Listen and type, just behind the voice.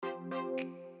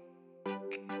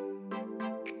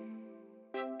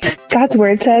God's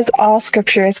word says all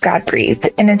scripture is God-breathed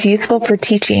and is useful for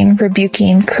teaching,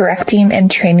 rebuking, correcting, and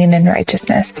training in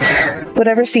righteousness.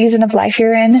 Whatever season of life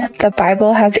you're in, the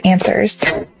Bible has answers.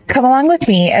 Come along with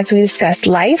me as we discuss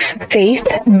life, faith,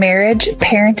 marriage,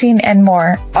 parenting, and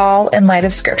more, all in light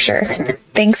of scripture.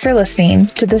 Thanks for listening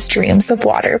to the Streams of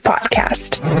Water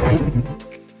podcast.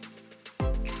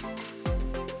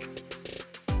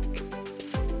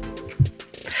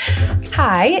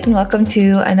 Hi, and welcome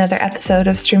to another episode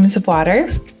of Streams of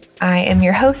Water. I am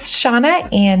your host, Shauna,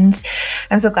 and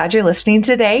I'm so glad you're listening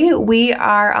today. We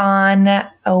are on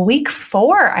a week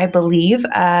 4, I believe,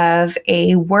 of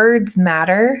a Words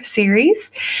Matter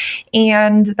series.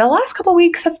 And the last couple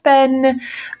weeks have been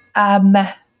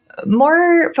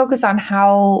more focused on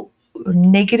how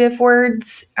negative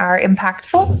words are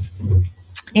impactful.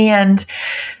 And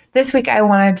this week, I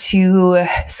wanted to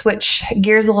switch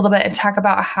gears a little bit and talk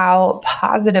about how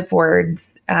positive words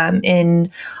in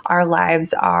our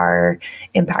lives are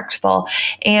impactful.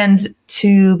 And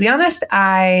to be honest,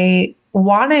 I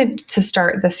wanted to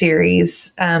start the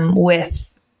series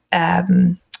with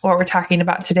what we're talking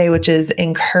about today, which is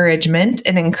encouragement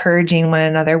and encouraging one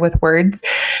another with words,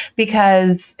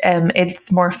 because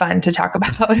it's more fun to talk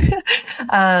about.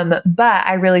 But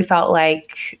I really felt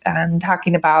like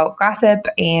talking about gossip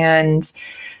and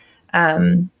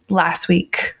last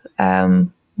week,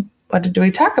 what did we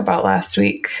talk about last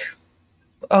week?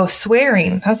 Oh,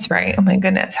 swearing. That's right. Oh my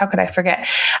goodness. How could I forget?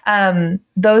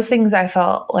 Those things I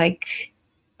felt like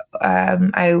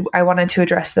I wanted to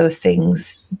address those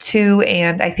things too.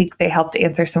 And I think they helped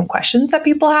answer some questions that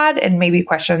people had and maybe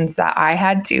questions that I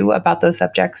had too about those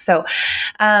subjects.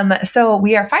 So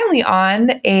we are finally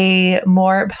on a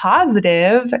more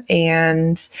positive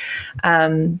and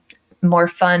more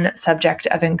fun subject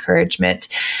of encouragement.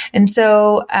 And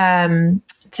so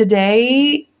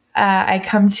today, I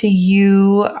come to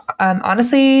you,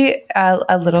 honestly,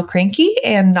 a little cranky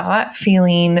and not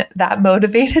feeling that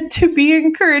motivated to be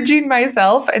encouraging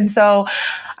myself. And so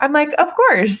I'm like, of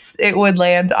course it would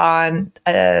land on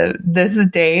this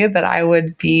day that I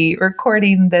would be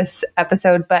recording this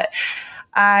episode. But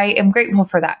I am grateful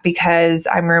for that because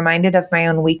I'm reminded of my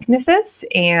own weaknesses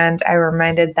and I'm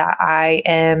reminded that I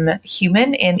am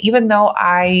human. And even though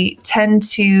I tend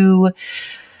to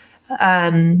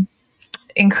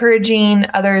encouraging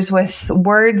others with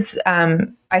words,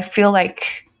 I feel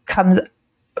like comes,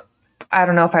 I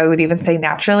don't know if I would even say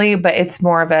naturally, but it's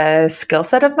more of a skill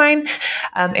set of mine.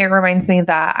 It reminds me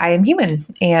that I am human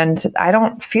and I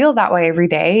don't feel that way every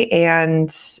day. And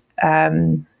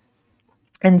so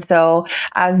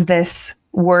as this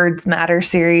Words Matter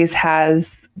series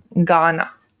has gone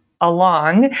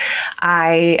along,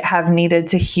 I have needed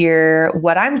to hear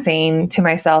what I'm saying to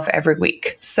myself every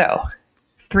week. So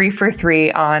 3 for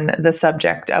 3 on the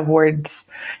subject of words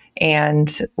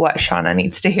and what Shauna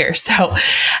needs to hear. So,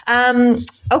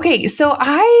 okay. So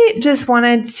I just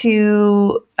wanted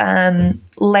to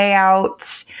lay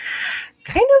out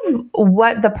kind of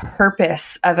what the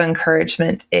purpose of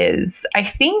encouragement is. I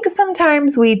think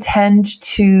sometimes we tend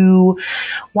to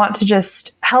want to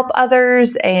just help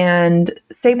others and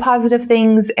say positive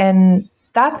things, and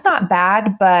that's not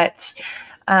bad, but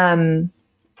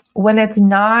when it's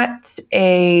not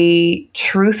a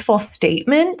truthful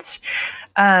statement,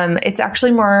 it's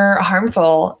actually more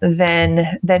harmful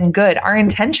than good. Our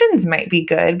intentions might be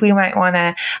good. We might want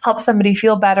to help somebody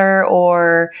feel better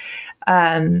or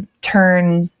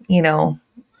turn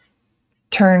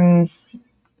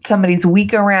somebody's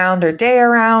week around or day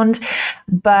around.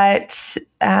 But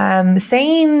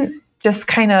saying just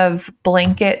kind of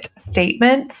blanket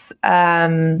statements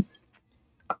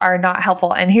are not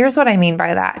helpful. And here's what I mean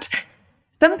by that.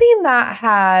 Something that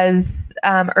has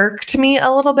irked me a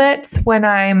little bit when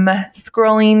I'm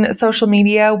scrolling social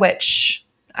media, which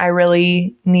I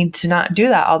really need to not do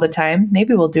that all the time.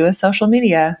 Maybe we'll do a social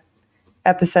media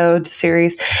episode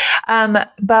series.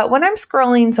 But when I'm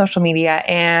scrolling social media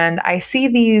and I see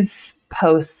these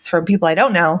posts from people I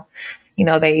don't know,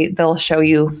 they'll show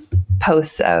you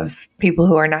posts of people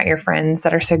who are not your friends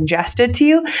that are suggested to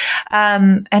you.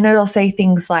 And it'll say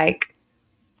things like,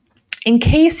 in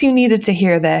case you needed to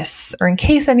hear this, or in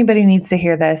case anybody needs to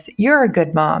hear this, you're a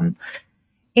good mom.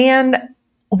 And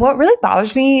what really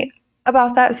bothers me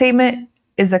about that statement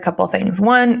is a couple of things.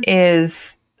 One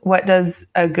is, what does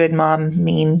a good mom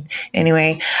mean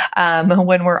anyway?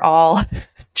 When we're all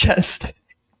just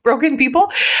broken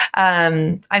people.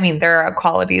 There are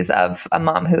qualities of a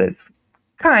mom who is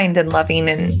kind and loving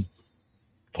and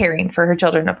caring for her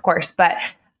children, of course. But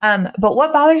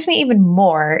what bothers me even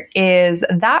more is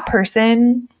that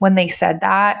person, when they said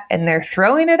that and they're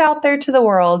throwing it out there to the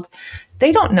world,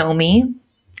 they don't know me.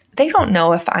 they don't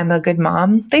know if I'm a good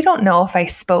mom. They don't know if I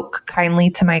spoke kindly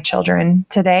to my children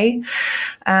today.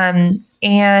 And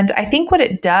I think what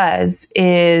it does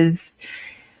is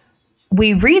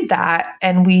we read that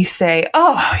and we say,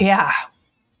 oh, yeah,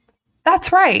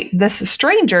 that's right. This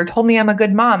stranger told me I'm a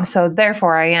good mom, so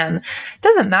therefore I am. It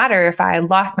doesn't matter if I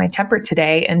lost my temper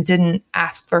today and didn't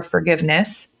ask for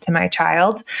forgiveness to my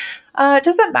child. It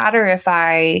doesn't matter if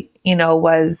I,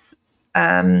 was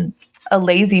a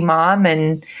lazy mom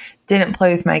and didn't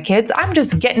play with my kids. I'm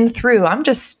just getting through. I'm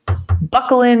just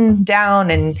buckling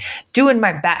down and doing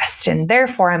my best, and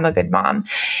therefore I'm a good mom.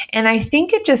 And I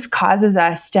think it just causes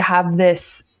us to have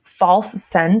this false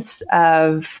sense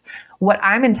of what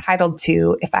I'm entitled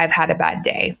to if I've had a bad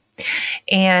day.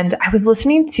 And I was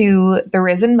listening to the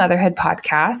Risen Motherhood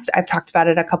podcast. I've talked about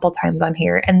it a couple times on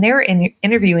here, and they're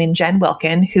interviewing Jen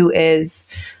Wilkin, who is,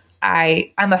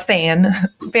 I'm a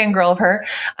fangirl of her,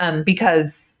 because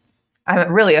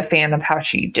I'm really a fan of how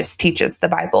she just teaches the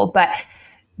Bible. But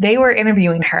they were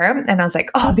interviewing her, and I was like,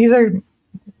 oh, these are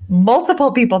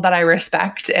multiple people that I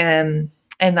respect and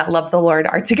that love the Lord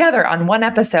are together on one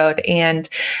episode. And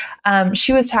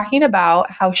she was talking about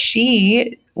how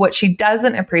what she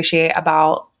doesn't appreciate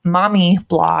about mommy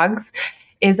blogs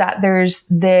is that there's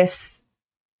this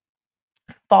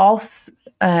false,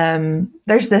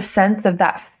 there's this sense of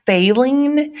that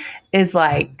failing is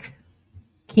like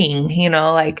king,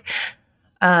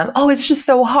 oh, it's just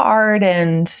so hard.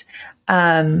 And,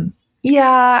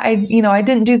 I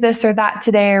didn't do this or that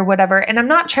today or whatever. And I'm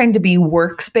not trying to be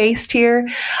works-based here.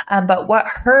 But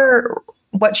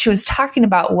what she was talking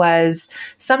about was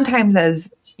sometimes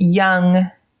as young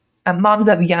moms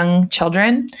of young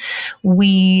children,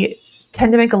 we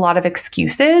tend to make a lot of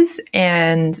excuses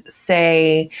and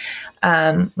say,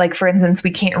 like, for instance,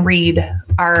 we can't read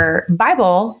our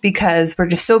Bible because we're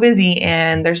just so busy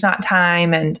and there's not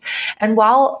time. And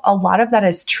while a lot of that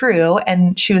is true,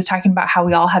 and she was talking about how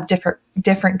we all have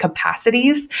different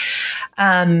capacities,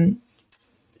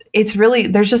 it's really,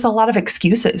 there's just a lot of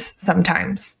excuses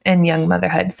sometimes in young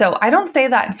motherhood. So I don't say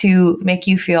that to make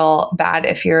you feel bad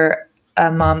if you're a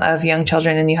mom of young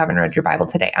children and you haven't read your Bible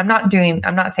today. I'm not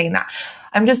saying that.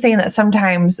 I'm just saying that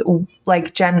sometimes,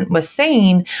 like Jen was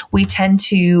saying, we tend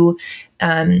to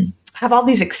have all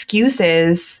these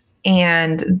excuses,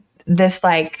 and this,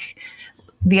 like,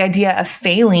 the idea of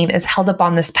failing is held up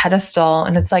on this pedestal,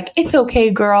 and it's like, it's okay,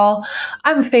 girl,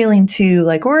 I'm failing too.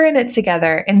 Like, we're in it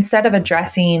together, instead of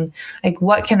addressing, like,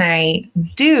 what can I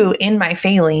do in my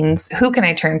failings? Who can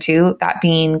I turn to? That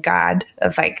being God,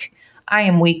 of like, I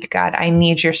am weak, God, I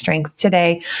need your strength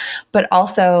today. But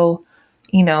also,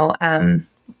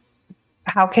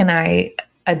 how can I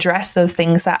address those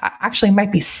things that actually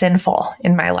might be sinful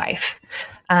in my life?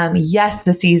 Yes,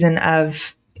 the season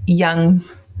of young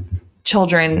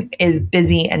children is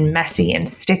busy and messy and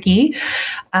sticky,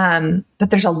 but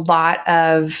there's a lot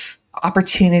of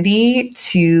opportunity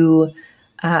to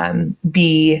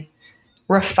be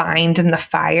refined in the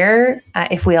fire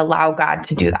if we allow God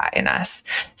to do that in us.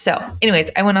 So anyways,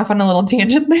 I went off on a little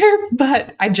tangent there,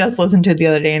 but I just listened to it the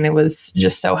other day and it was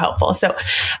just so helpful.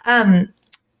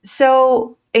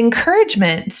 So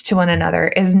encouragement to one another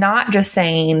is not just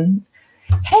saying,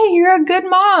 hey, you're a good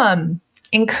mom.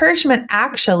 Encouragement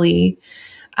actually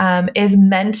is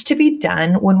meant to be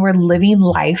done when we're living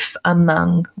life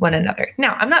among one another.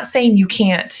 Now, I'm not saying you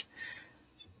can't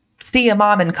see a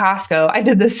mom in Costco. I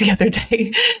did this the other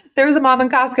day. There was a mom in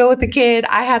Costco with a kid.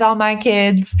 I had all my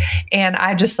kids, and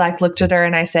I just looked at her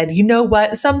and I said, you know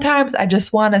what? Sometimes I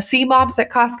just want to see moms at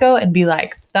Costco and be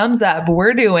like, thumbs up,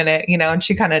 we're doing it, and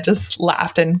she kind of just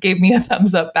laughed and gave me a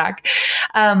thumbs up back.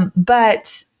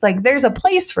 But there's a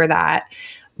place for that,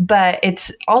 but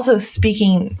it's also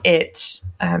speaking it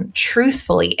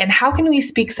truthfully. And how can we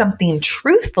speak something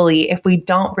truthfully if we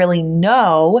don't really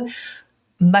know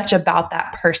much about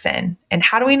that person? And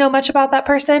how do we know much about that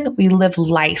person? We live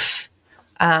life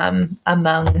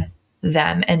among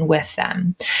them and with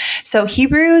them. So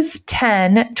Hebrews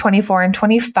 10:24 and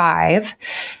 25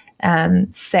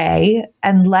 say,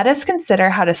 and let us consider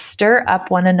how to stir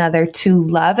up one another to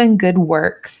love and good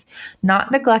works,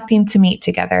 not neglecting to meet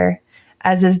together,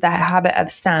 as is the habit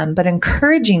of some, but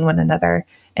encouraging one another,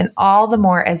 and all the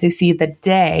more as you see the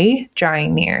day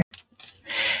drawing near.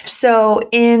 So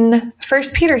in 1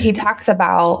 Peter, he talks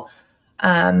about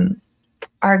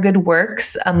our good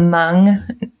works among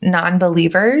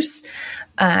non-believers,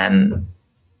 that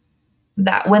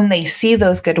when they see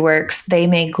those good works, they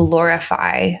may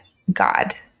glorify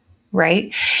God,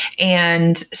 right?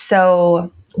 And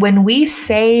so when we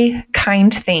say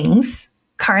kind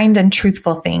and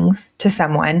truthful things to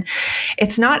someone,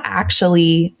 it's not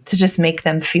actually to just make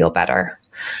them feel better.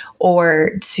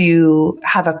 or to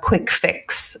have a quick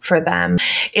fix for them.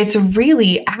 It's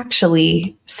really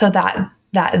actually so that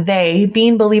they,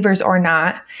 being believers or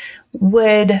not,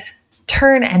 would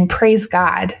turn and praise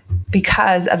God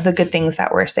because of the good things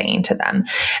that we're saying to them.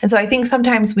 And so I think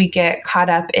sometimes we get caught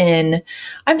up in,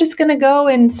 I'm just going to go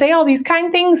and say all these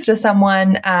kind things to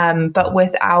someone, but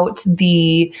without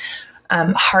the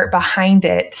heart behind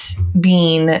it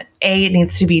being, A, it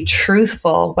needs to be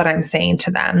truthful, what I'm saying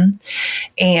to them,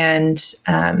 and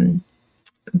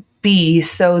B,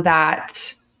 so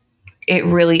that it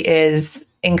really is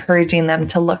encouraging them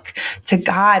to look to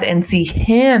God and see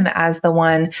Him as the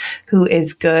one who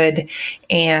is good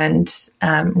and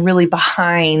really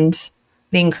behind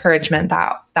the encouragement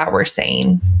that we're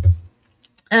saying.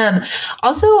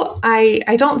 Also,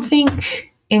 I don't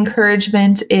think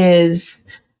encouragement is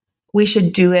we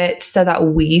should do it so that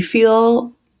we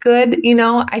feel good.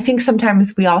 I think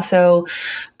sometimes we also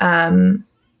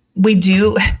we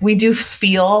do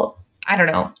feel, I don't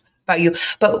know about you,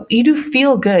 but you do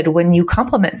feel good when you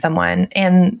compliment someone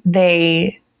and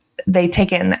they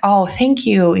take it and, oh, thank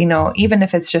you. Even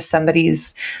if it's just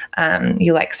somebody's,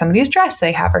 you like somebody's dress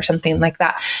they have or something like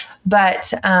that.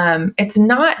 But it's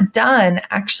not done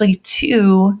actually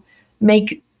to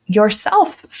make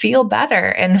yourself feel better.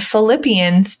 And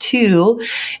Philippians 2,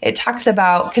 it talks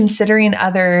about considering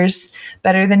others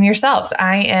better than yourselves.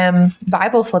 I am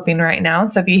Bible flipping right now.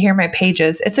 So if you hear my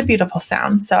pages, it's a beautiful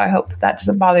sound. So I hope that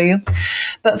doesn't bother you.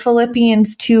 But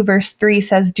Philippians 2 verse 3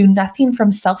 says, do nothing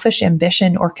from selfish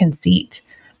ambition or conceit,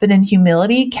 but in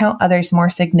humility, count others more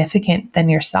significant than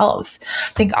yourselves.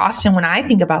 I think often when I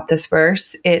think about this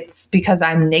verse, it's because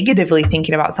I'm negatively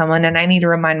thinking about someone and I need to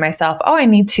remind myself, oh, I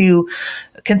need to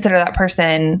consider that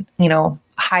person,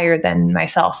 higher than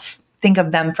myself. Think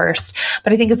of them first.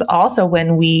 But I think it's also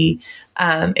when we,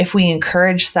 if we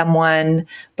encourage someone,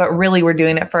 but really we're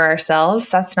doing it for ourselves,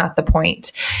 that's not the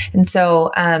point. And so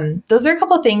those are a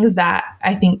couple of things that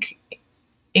I think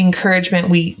encouragement,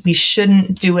 we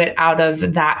shouldn't do it out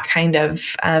of that kind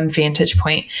of vantage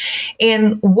point.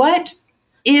 And what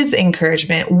is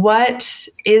encouragement? What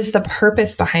is the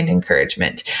purpose behind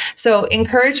encouragement? So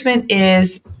encouragement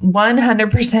is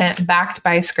 100% backed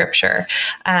by scripture.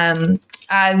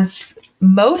 As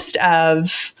most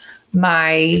of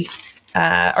my,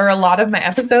 or a lot of my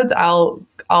episodes, I'll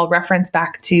reference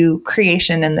back to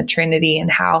creation and the Trinity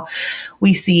and how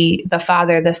we see the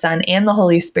Father, the Son, and the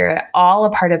Holy Spirit all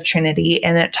a part of Trinity.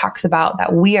 And it talks about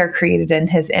that we are created in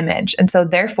His image. And so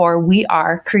therefore we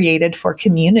are created for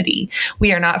community.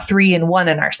 We are not three in one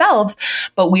in ourselves,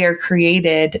 but we are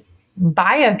created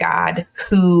by a God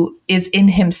who is in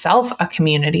Himself a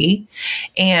community.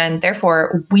 And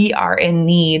therefore we are in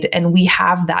need and we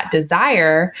have that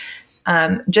desire,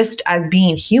 just as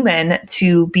being human,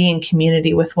 to be in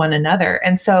community with one another.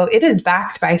 And so it is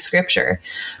backed by scripture.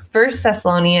 1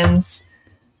 Thessalonians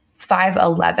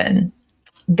 5:11,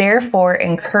 therefore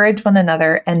encourage one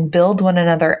another and build one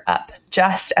another up,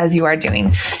 just as you are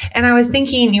doing. And I was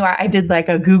thinking, I did like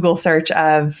a Google search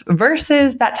of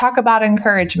verses that talk about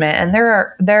encouragement, and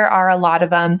there are a lot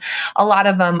of them. A lot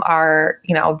of them are,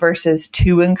 verses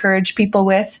to encourage people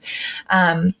with.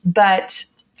 But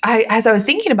as I was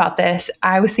thinking about this,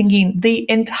 I was thinking the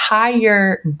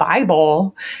entire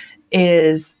Bible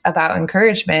is about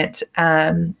encouragement.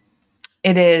 It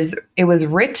was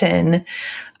written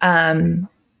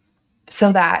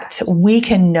so that we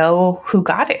can know who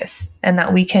God is and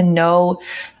that we can know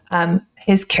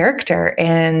His character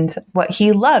and what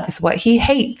He loves, what He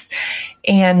hates.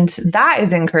 And that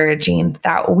is encouraging,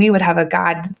 that we would have a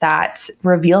God that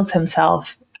reveals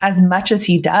Himself as much as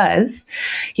He does.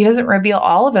 He doesn't reveal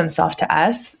all of Himself to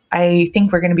us. I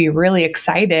think we're going to be really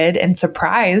excited and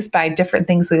surprised by different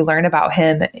things we learn about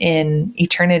Him in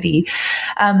eternity.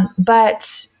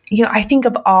 But I think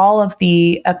of all of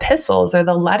the epistles or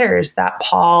the letters that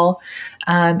Paul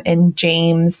and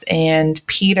James and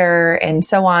Peter and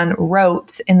so on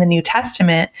wrote in the New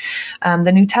Testament.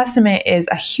 The New Testament is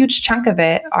a huge chunk of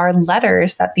it are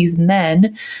letters that these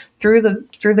men, through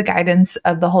the guidance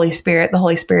of the Holy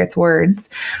Spirit's words,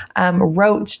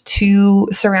 wrote to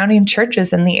surrounding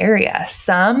churches in the area.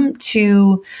 Some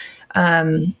to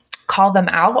call them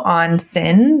out on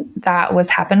sin that was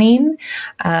happening,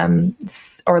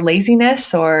 or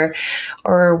laziness or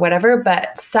whatever,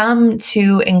 but some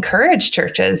to encourage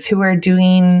churches who are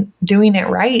doing it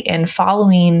right and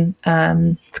following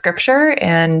scripture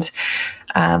and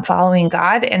following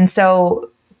God. And so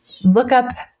look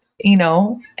up,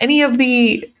 any of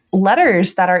the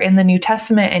letters that are in the New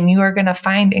Testament, and you are going to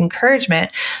find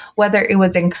encouragement, whether it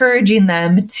was encouraging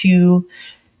them to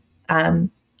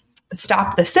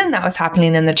stop the sin that was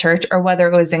happening in the church, or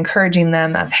whether it was encouraging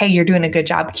them of, hey, you're doing a good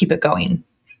job, keep it going.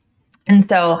 And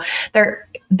so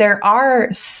there are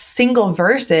single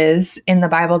verses in the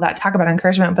Bible that talk about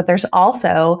encouragement, but there's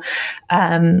also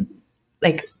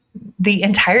like the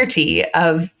entirety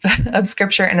of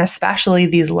scripture, and especially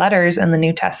these letters in the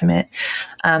New Testament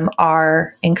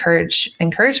are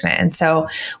encouragement. And so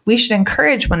we should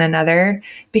encourage one another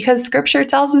because scripture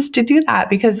tells us to do that,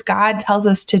 because God tells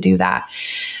us to do that.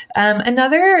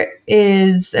 Another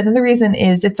reason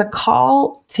is it's a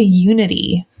call to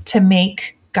unity to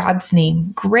make God's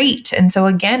name great. And so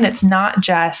again, it's not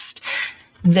just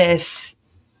this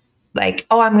like,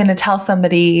 oh, I'm going to tell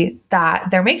somebody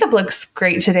that their makeup looks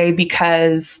great today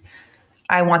because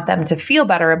I want them to feel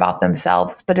better about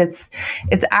themselves. But it's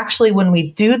actually when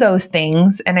we do those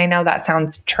things, and I know that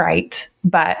sounds trite,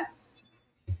 but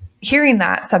hearing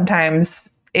that sometimes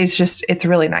it's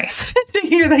really nice to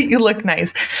hear that you look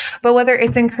nice. But whether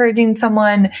it's encouraging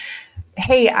someone,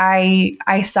 hey,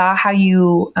 I saw how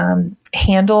you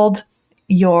handled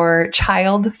your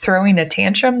child throwing a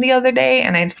tantrum the other day,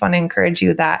 and I just want to encourage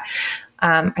you that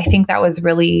I think that was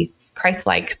really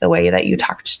Christ-like, the way that you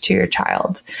talked to your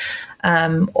child.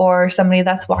 Or somebody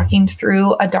that's walking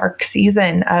through a dark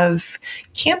season of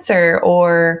cancer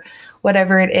or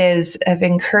whatever it is, of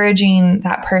encouraging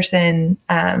that person,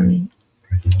 by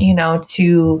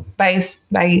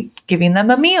giving them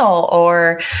a meal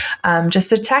or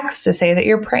just a text to say that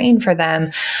you're praying for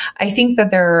them. I think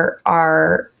that there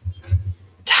are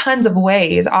tons of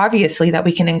ways, obviously, that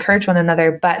we can encourage one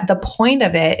another, but the point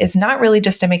of it is not really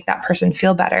just to make that person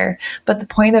feel better, but the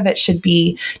point of it should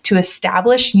be to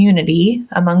establish unity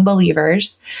among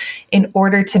believers in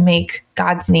order to make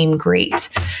God's name great.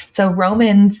 So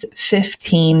Romans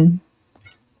 15,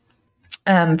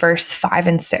 verse 5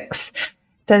 and 6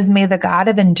 says, may the God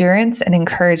of endurance and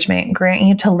encouragement grant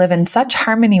you to live in such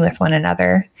harmony with one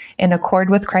another, in accord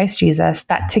with Christ Jesus,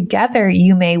 that together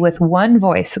you may with one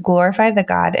voice glorify the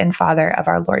God and Father of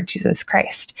our Lord Jesus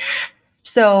Christ.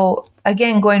 So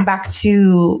again, going back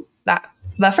to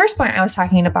the first point I was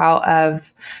talking about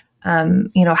of,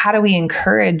 how do we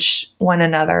encourage one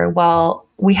another? Well,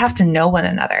 we have to know one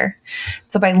another.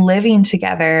 So by living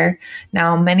together,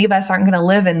 now many of us aren't going to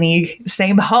live in the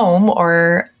same home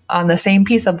or on the same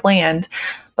piece of land,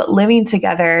 but living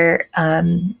together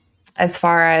as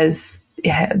far as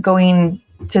going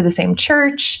to the same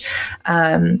church,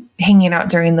 hanging out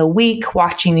during the week,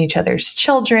 watching each other's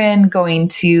children, going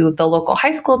to the local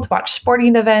high school to watch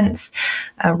sporting events,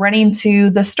 running to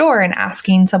the store and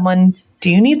asking someone, do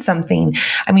you need something?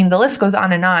 I mean, the list goes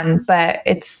on, but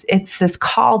it's this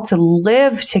call to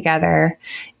live together.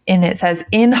 And it says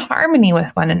in harmony with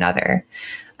one another.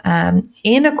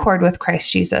 In accord with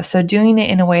Christ Jesus. So doing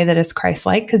it in a way that is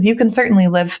Christ-like, because you can certainly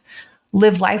live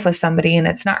life with somebody and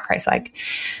it's not Christ-like.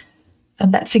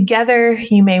 And that together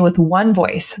you may with one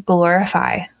voice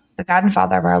glorify the God and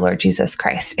Father of our Lord Jesus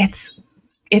Christ.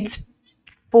 It's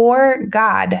for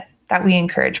God that we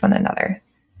encourage one another.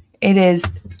 It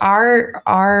is our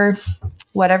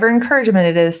whatever encouragement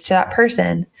it is to that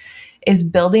person is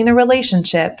building a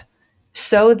relationship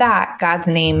so that God's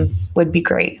name would be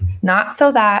great, not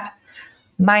so that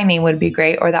my name would be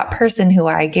great or that person who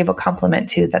I gave a compliment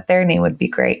to, that their name would be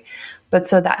great, but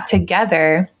so that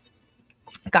together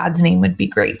God's name would be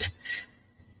great.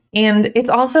 And it's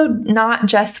also not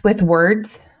just with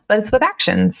words, but it's with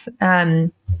actions.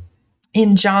 In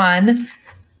John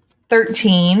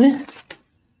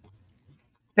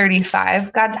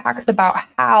 13:35, God talks about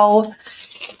how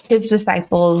his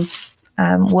disciples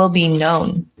will be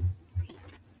known.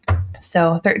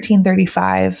 So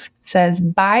 13:35 says,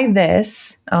 by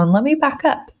this, and let me back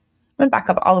up. I'm going to back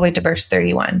up all the way to verse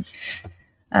 31.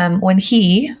 When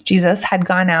he, Jesus, had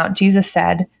gone out, Jesus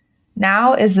said,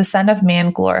 now is the Son of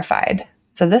Man glorified.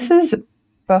 So this is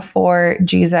before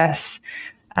Jesus,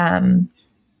 after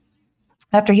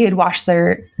he had washed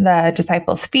the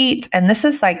disciples' feet. And this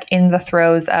is like in the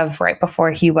throes of right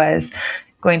before he was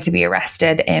going to be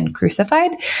arrested and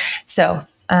crucified. So,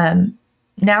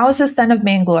 now is the Son of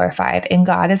Man glorified, and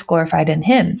God is glorified in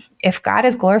him. If God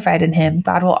is glorified in him,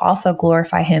 God will also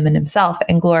glorify him in himself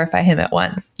and glorify him at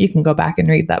once. You can go back and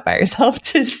read that by yourself.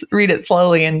 Just read it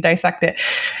slowly and dissect it.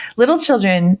 Little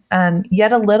children,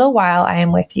 yet a little while I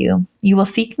am with you. You will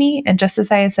seek me, and just as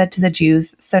I had said to the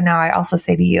Jews, so now I also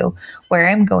say to you, where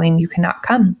I am going, you cannot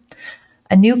come.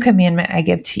 A new commandment I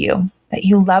give to you, that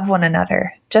you love one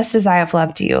another, just as I have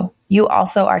loved you. You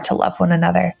also are to love one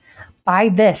another. By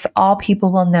this, all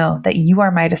people will know that you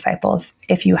are my disciples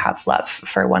if you have love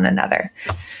for one another.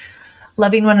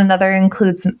 Loving one another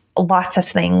includes lots of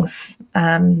things,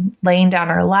 laying down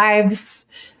our lives,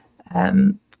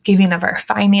 giving of our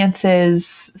finances,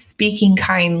 speaking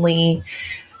kindly,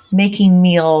 making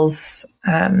meals,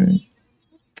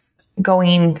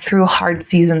 going through hard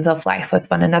seasons of life with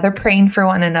one another, praying for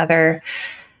one another.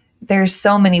 There's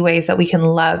so many ways that we can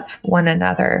love one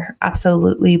another.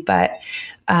 Absolutely. But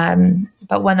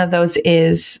one of those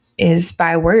is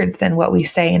by words and what we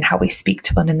say and how we speak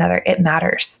to one another. It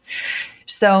matters.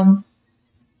 So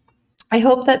I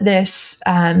hope that this,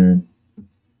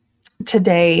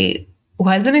 today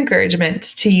was an encouragement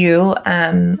to you.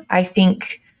 I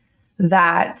think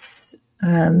that,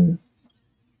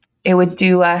 it would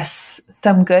do us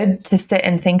some good to sit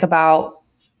and think about,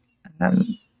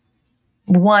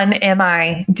 one, am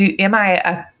I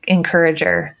a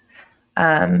encourager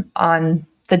on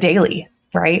the daily,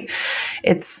 right?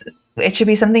 It should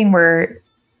be something we're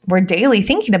daily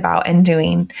thinking about and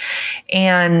doing.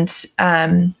 And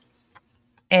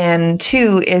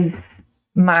two, is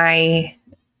my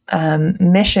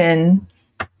mission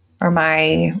or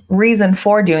my reason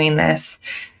for doing this,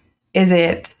 is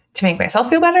it to make myself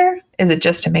feel better? Is it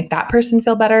just to make that person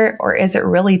feel better? Or is it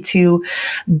really to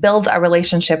build a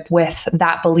relationship with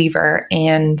that believer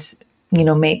and,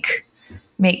 make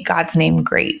God's name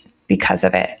great because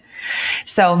of it?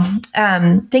 So,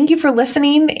 thank you for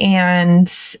listening.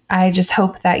 And I just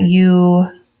hope that you,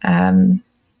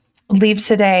 leave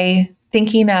today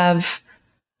thinking of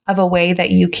a way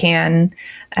that you can,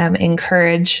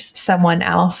 encourage someone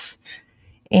else.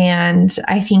 And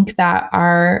I think that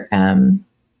our,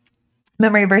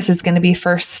 memory verse is going to be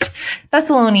 1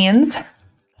 Thessalonians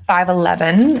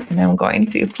 5:11. And I'm going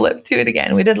to flip to it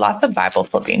again. We did lots of Bible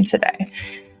flipping today.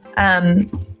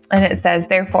 And it says,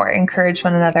 therefore, encourage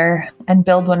one another and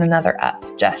build one another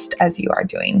up, just as you are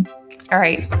doing. All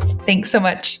right. Thanks so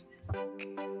much.